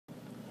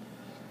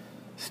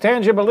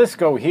Stan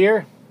Gibilisco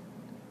here,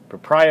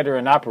 proprietor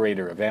and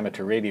operator of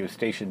amateur radio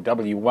station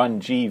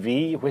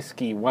W1GV,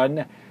 Whiskey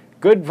 1,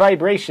 Good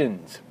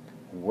Vibrations,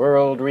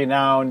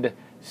 world-renowned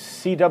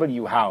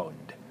CW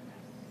hound.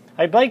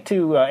 I'd like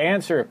to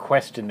answer a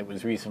question that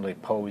was recently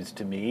posed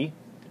to me.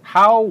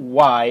 How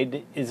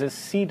wide is a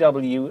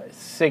CW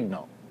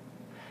signal?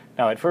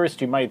 Now, at first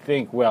you might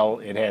think, well,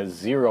 it has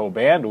zero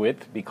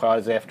bandwidth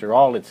because, after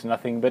all, it's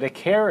nothing but a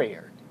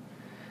carrier.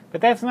 But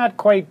that's not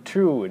quite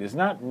true. It is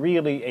not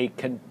really a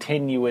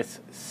continuous,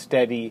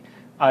 steady,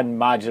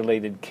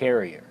 unmodulated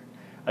carrier.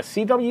 A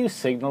CW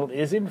signal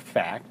is, in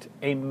fact,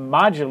 a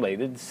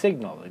modulated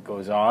signal. It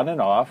goes on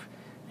and off,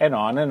 and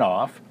on and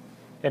off.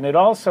 And it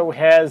also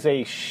has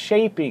a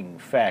shaping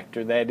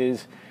factor, that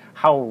is,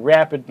 how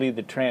rapidly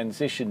the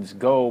transitions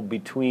go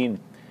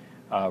between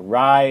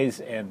rise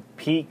and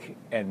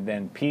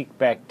then peak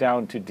back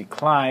down to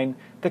decline.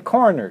 The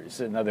corners,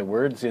 in other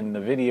words, in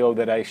the video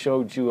that I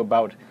showed you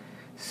about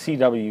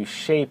CW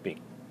shaping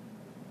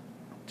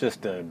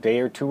just a day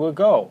or two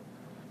ago.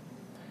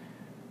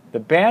 The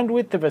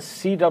bandwidth of a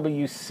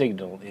CW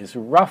signal is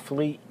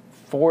roughly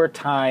 4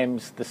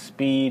 times the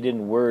speed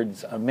in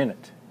words a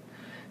minute.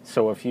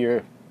 So if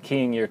you're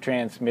keying your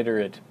transmitter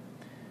at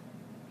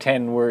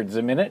 10 words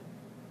a minute,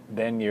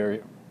 then your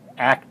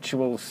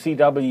actual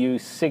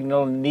CW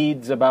signal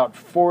needs about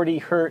 40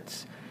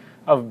 hertz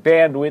of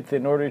bandwidth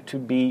in order to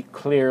be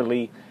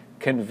clearly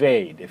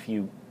conveyed. If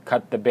you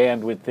cut the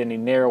bandwidth any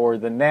narrower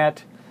than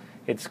that,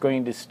 it's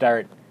going to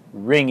start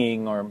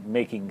ringing or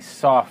making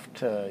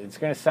soft, it's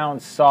going to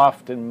sound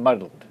soft and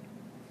muddled.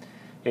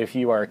 If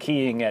you are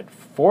keying at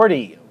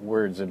 40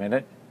 words a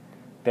minute,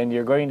 then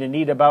you're going to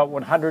need about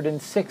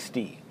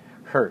 160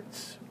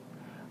 hertz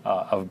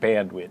of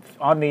bandwidth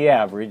on the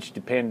average,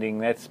 depending,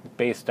 that's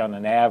based on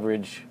an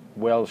average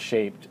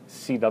well-shaped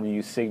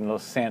CW signal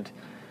sent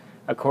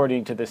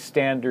according to the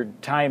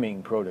standard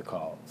timing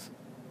protocols.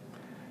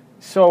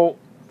 So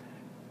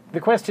the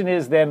question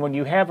is then, when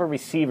you have a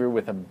receiver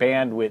with a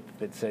bandwidth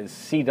that says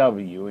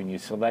CW and you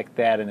select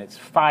that and it's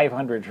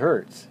 500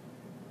 hertz,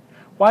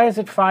 why is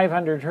it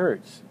 500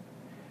 hertz?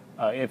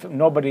 If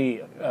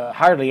nobody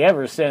hardly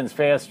ever sends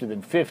faster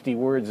than 50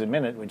 words a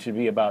minute, which would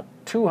be about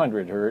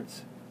 200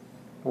 hertz,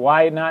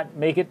 why not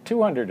make it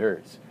 200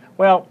 hertz?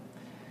 Well,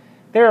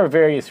 there are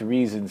various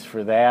reasons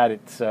for that.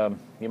 It's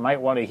you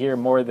might want to hear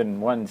more than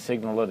one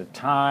signal at a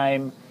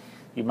time.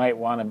 You might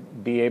want to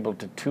be able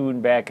to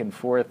tune back and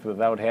forth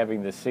without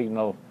having the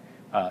signal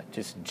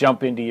just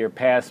jump into your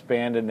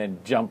passband and then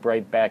jump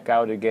right back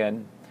out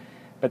again.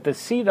 But the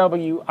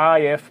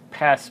CW-IF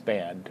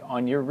passband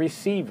on your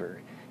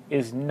receiver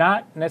is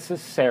not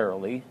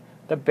necessarily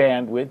the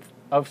bandwidth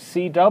of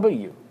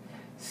CW.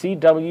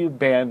 CW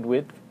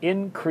bandwidth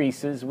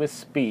increases with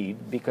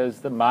speed because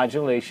the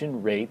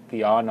modulation rate,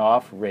 the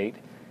on-off rate,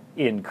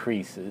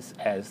 increases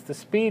as the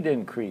speed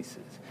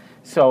increases.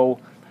 So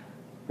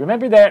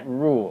remember that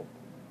rule.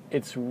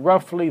 It's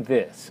roughly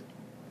this.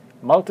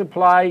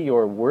 Multiply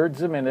your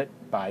words a minute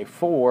by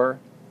 4,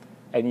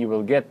 and you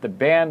will get the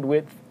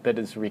bandwidth that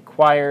is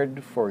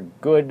required for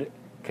good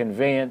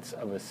conveyance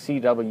of a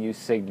CW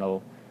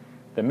signal,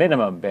 the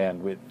minimum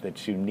bandwidth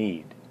that you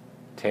need.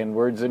 10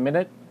 words a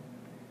minute,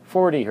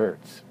 40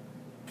 hertz.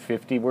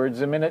 50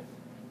 words a minute,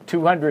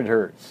 200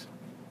 hertz.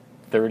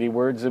 30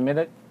 words a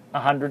minute,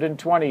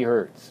 120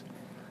 hertz.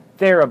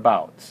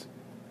 Thereabouts.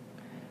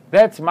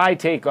 That's my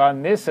take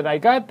on this, and I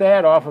got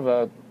that off of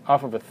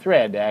a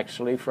thread,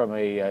 actually, from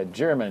a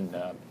German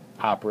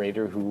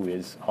operator who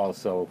is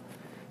also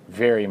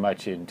very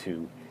much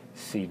into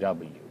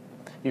CW.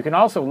 You can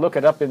also look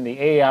it up in the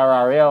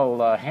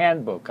ARRL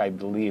handbook, I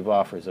believe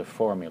offers a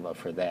formula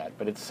for that,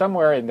 but it's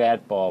somewhere in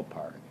that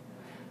ballpark.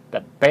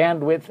 The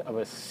bandwidth of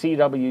a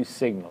CW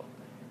signal.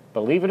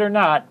 Believe it or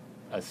not,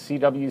 a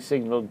CW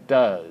signal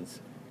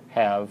does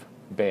have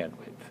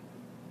bandwidth.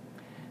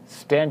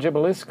 Stan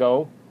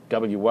Gibilisco,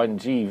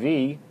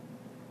 W1GV,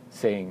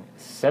 saying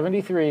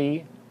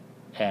 73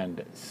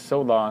 and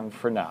so long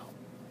for now.